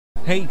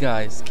Hey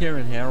guys,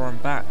 Kieran here. I'm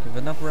back with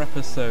another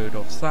episode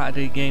of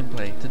Saturday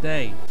Gameplay.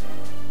 Today,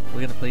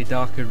 we're gonna play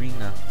Dark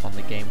Arena on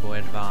the Game Boy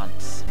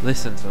Advance.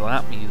 Listen to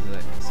that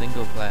music,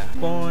 single player.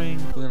 Boing!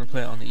 We're gonna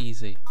play it on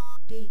easy.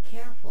 Be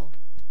careful.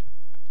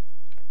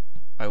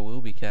 I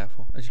will be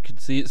careful. As you can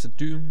see, it's a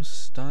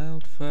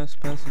Doom-styled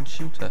first-person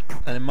shooter.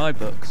 And in my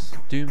books,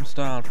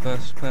 Doom-styled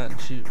first-person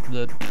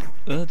shooters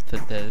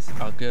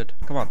are good.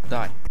 Come on,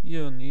 die.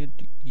 You'll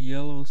need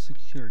yellow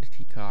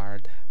security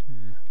card.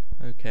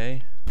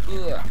 Okay.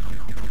 Ugh.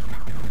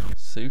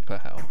 Super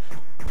health.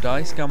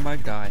 Die,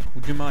 scumbag, die.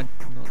 Would you mind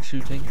not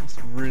shooting?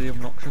 It's really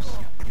obnoxious.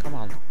 Come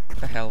on. What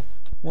the hell?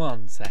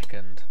 1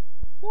 second.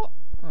 What?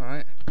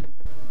 Alright.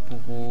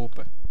 Oh,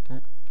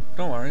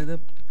 don't worry, the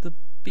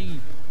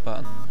B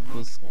button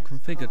was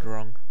configured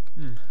wrong.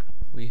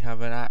 We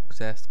have an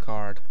access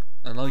card.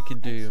 And like in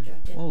Doom.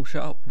 Oh,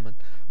 shut up, woman.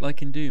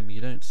 Like in Doom,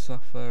 you don't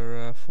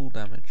suffer full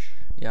damage.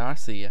 Yeah, I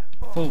see ya.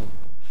 Full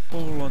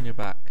on your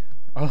back.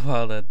 Oh,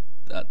 well, that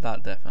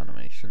death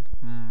animation.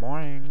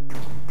 Moing.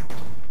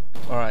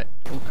 Alright.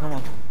 Oh, come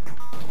on.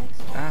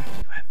 Ah,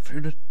 you went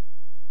through the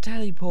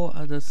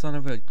teleporter, the son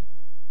of a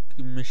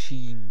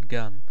machine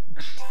gun.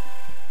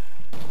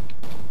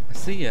 I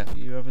see ya.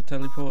 You ever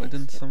teleported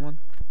into someone?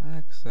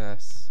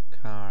 Access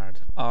card.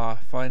 Ah,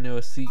 if I knew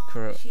a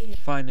secret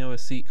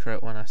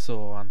when I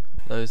saw one.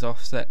 Those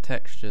offset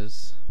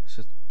textures.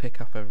 Should pick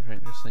up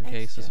everything just in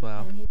case as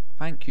well.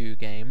 Thank you,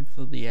 game,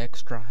 for the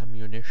extra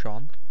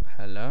ammunition.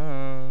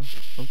 Hello.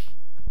 Oh,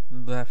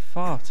 they're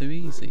far too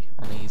easy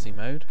on easy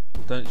mode.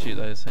 Don't shoot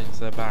those things,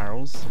 they're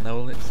barrels, and they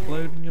will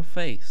explode in your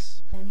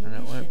face, and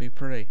it won't be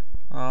pretty.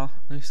 Ah,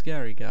 no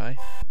scary guy.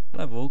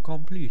 Level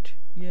complete.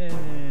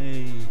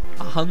 Yay!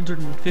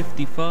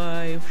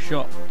 155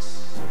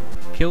 shots.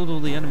 Killed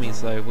all the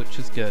enemies though, which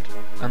is good.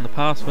 And the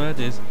password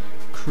is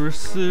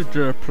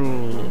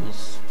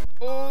Cruciderples.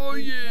 Oh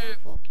yeah!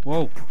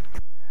 Whoa.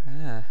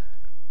 Ah.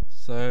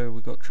 So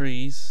we got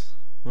trees.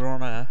 We're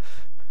on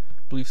Earth.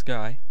 Blue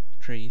sky.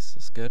 Trees.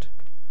 That's good.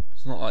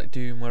 It's not like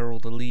Doom where all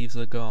the leaves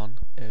are gone.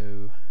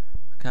 Oh.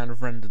 Kind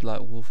of rendered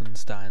like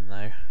Wolfenstein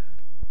though.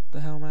 What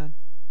the hell, man?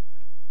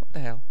 What the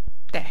hell?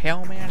 What the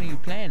hell, man, are you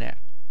playing at?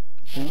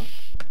 Ooh.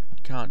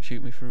 Can't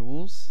shoot me through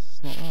walls.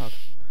 It's not loud.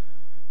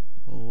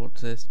 Oh,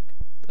 what's this?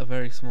 A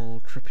very small,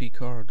 trippy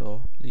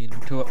corridor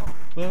leading to a...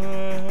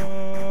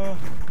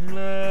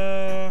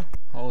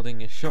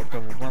 Holding your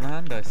shotgun with one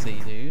hand, I see,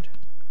 dude.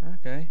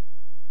 Okay.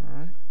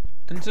 Alright.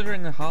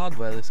 Considering the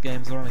hardware this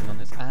game's running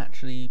on, it's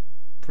actually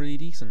pretty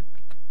decent.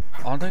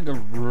 Oh, don't go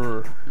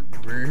rrr,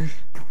 rrr,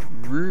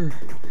 rrr.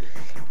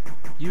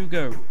 You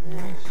go.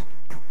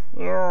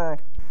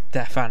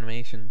 Death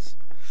animations.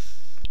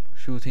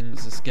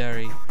 Shootings are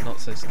scary, not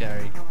so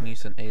scary.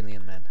 Mutant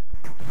alien men.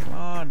 Come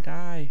on,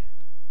 die.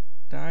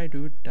 Die,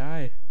 dude,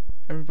 die.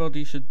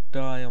 Everybody should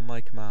die on my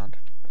command.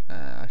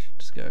 I should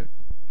just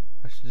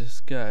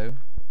go.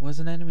 Where's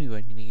an enemy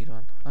when you need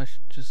one? I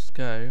should just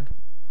go.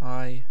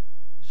 Hello,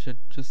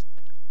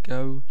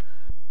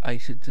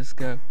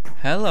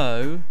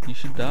 you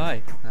should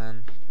die.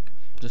 And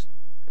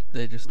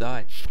they just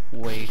die.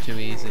 Way too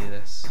easy,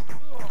 this.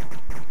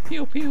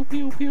 Pew pew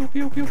pew pew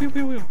pew pew pew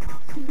pew.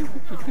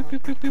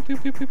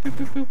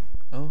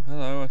 Oh,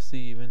 hello, I see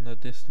you in the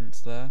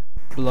distance there.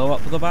 Blow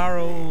up the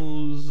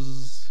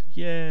barrels!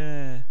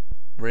 Yeah!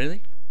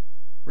 Really?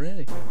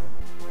 Really?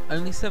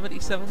 Only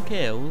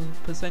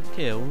 77%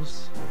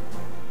 kills?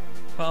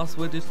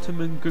 Password is to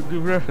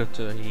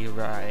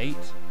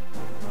right?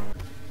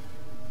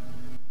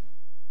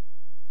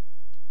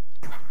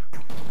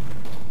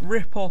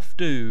 Rip off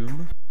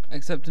Doom.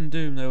 Except in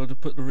Doom they would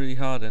have put the really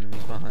hard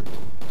enemies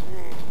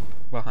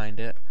behind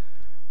it.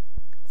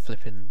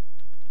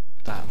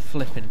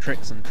 Flipping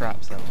tricks and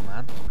traps level,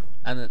 man.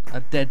 And a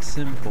dead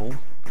simple.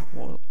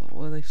 What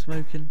were they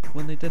smoking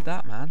when they did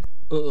that, man?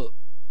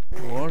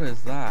 What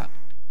is that?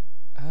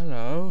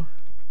 Hello?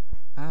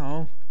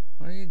 Ow.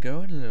 Where are you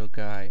going, little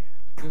guy?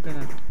 You're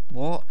gonna...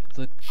 What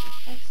the...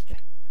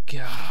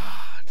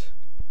 God.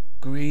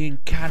 Green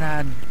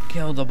cannon.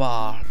 Kill the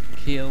bar.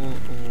 Kill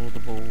all the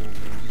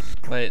balls.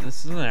 Wait,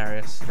 this is an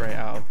area straight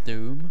out of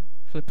Doom.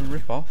 Flippin'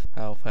 rip-off.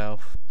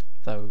 Health.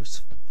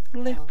 Those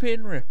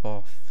flippin'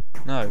 rip-off.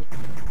 No,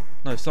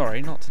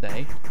 sorry, not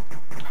today.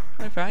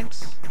 No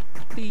thanks.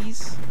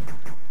 Please.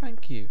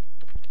 Thank you.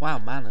 Wow,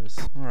 manners.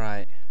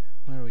 Alright,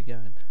 where are we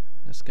going?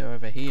 Let's go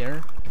over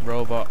here.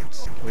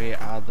 Robots. We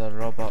are the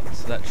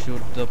robots that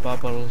shoot the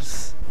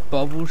bubbles.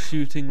 Bubble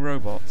shooting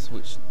robots,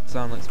 which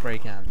sound like spray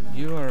can.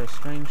 You are a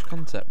strange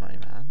concept, my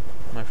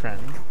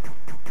friend.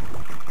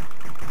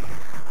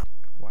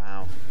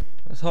 Wow.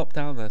 Let's hop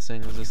down there,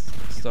 seeing as this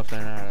stuff in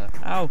there.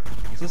 Ow!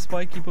 It's a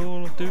spiky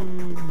ball of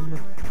doom!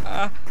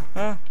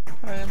 No,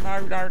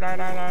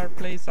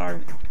 please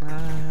don't!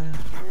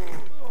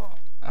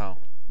 Oh.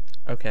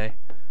 Okay.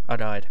 I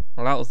died.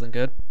 Well, that wasn't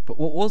good. But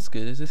what was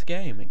good is this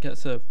game. It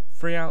gets a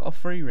 3 out of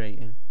 3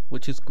 rating,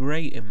 which is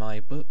great in my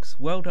books.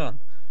 Well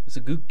done. It's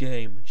a good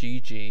game.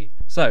 GG.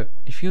 So,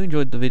 if you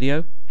enjoyed the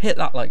video, hit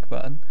that like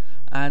button,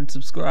 and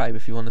subscribe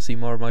if you want to see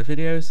more of my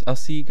videos. I'll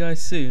see you guys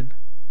soon.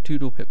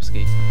 Toodle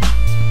Pipski.